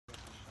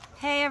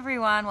Hey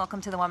everyone, welcome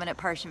to the 1 Minute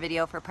Parsha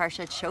video for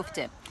Parshat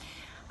Shoftim.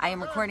 I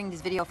am recording this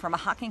video from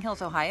Hocking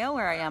Hills, Ohio,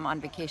 where I am on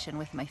vacation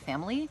with my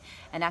family.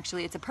 And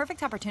actually it's a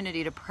perfect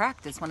opportunity to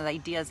practice one of the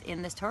ideas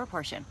in this Torah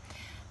portion.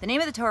 The name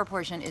of the Torah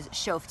portion is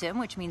Shoftim,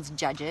 which means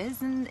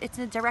judges, and it's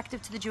a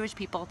directive to the Jewish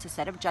people to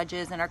set up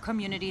judges in our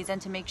communities and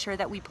to make sure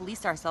that we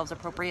police ourselves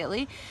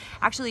appropriately.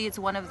 Actually, it's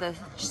one of the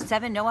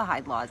 7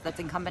 Noahide laws that's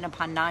incumbent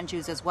upon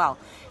non-Jews as well,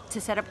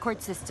 to set up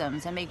court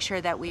systems and make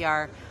sure that we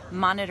are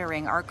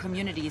monitoring our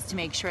communities to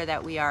make sure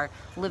that we are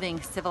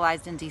living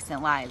civilized and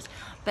decent lives.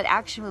 But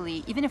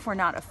actually, even if we're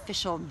not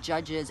official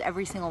judges,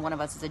 every single one of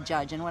us is a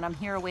judge. And when I'm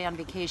here away on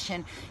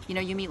vacation,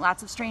 you meet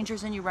lots of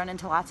strangers and you run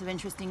into lots of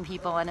interesting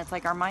people, and it's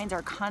like our minds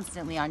are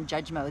constantly on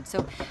judge mode.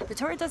 So the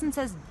Torah doesn't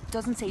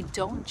say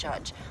don't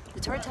judge. The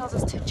Torah tells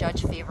us to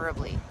judge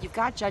favorably. You've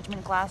got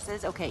judgment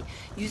glasses, okay,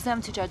 use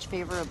them to judge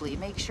favorably.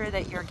 Make sure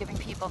that you're giving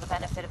people the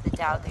benefit of the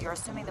doubt, that you're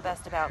assuming the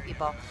best about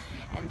people,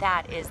 and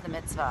that is the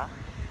mitzvah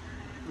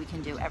we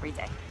can do every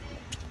day.